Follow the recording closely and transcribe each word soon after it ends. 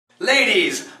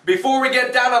Ladies, before we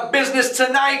get down to business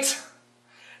tonight,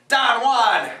 Don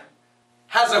Juan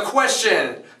has a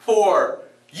question for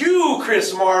you,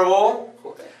 Chris Marvel.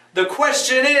 The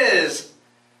question is,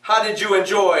 how did you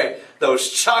enjoy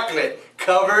those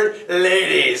chocolate-covered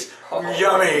ladies? Oh,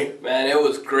 yummy. Man, it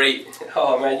was great.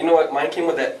 Oh man, you know what? Mine came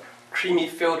with that creamy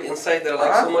filled inside that I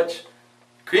like so much.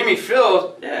 Creamy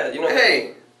filled? Yeah, you know.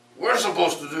 Hey, we're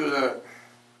supposed to do that.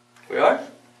 We are?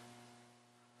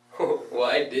 Well,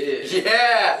 I did.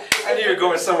 Yeah, I knew you were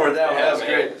going somewhere down. Yeah, That was man.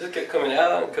 great. Just kept coming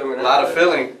out and coming out. A lot of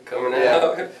filling. Coming Yeah.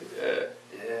 out. Yeah.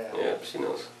 Yeah. Yeah, she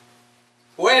knows.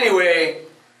 Well, anyway,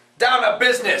 down to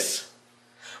business.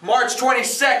 March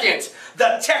 22nd,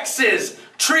 the Texas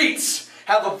Treats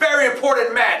have a very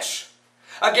important match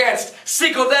against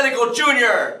Psychodelico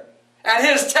Jr. and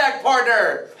his tag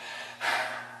partner.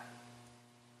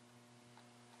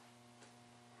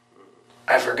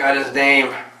 I forgot his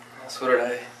name. That's what did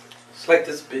I. It's like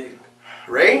this big.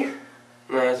 Ray?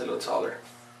 No, it's a little taller.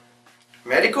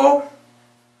 Medico?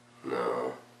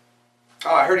 No.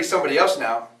 Oh, I heard he's somebody else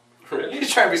now. Really?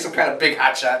 He's trying to be some kind of big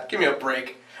hotshot. Give me a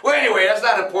break. Well, anyway, that's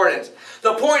not important.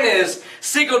 The point is,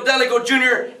 Psychodelico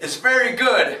Jr. is very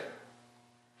good.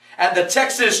 And the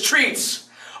Texas Treats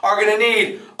are going to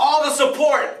need all the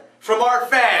support from our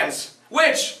fans,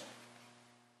 which,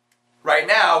 right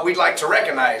now, we'd like to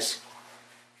recognize.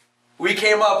 We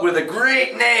came up with a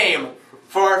great name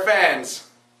for our fans.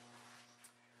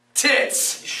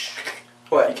 Tits.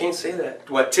 What? You can't say that.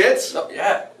 What, tits? No,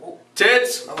 yeah. Oh,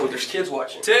 Tits. oh, there's kids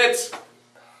watching. Tits.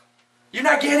 You're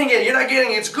not getting it. You're not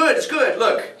getting it. It's good. It's good.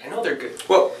 Look. I know they're good.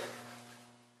 Well,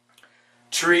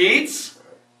 treats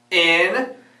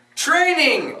in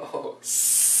training. Oh.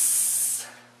 Tits.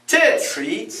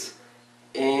 Treats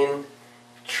in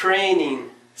training.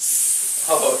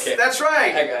 Oh, okay. That's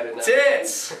right. I got it now.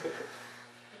 Tits.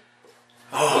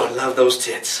 Oh, I love those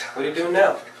tits. What are you doing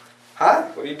now? Huh?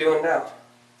 What are you doing now?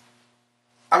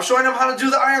 I'm showing them how to do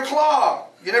the iron claw.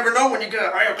 You never know when you're going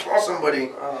to iron claw somebody.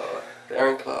 Oh, the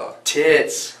iron claw.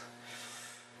 Tits.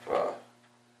 Wow.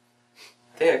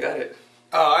 I think I got it.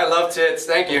 Oh, I love tits.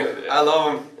 Thank you. I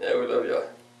love them. Yeah, we love y'all.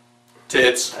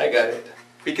 Tits. I got it.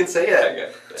 We can say I that. got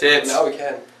it. Tits. Now we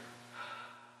can.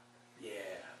 Yeah,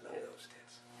 I love those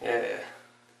tits. Yeah, yeah.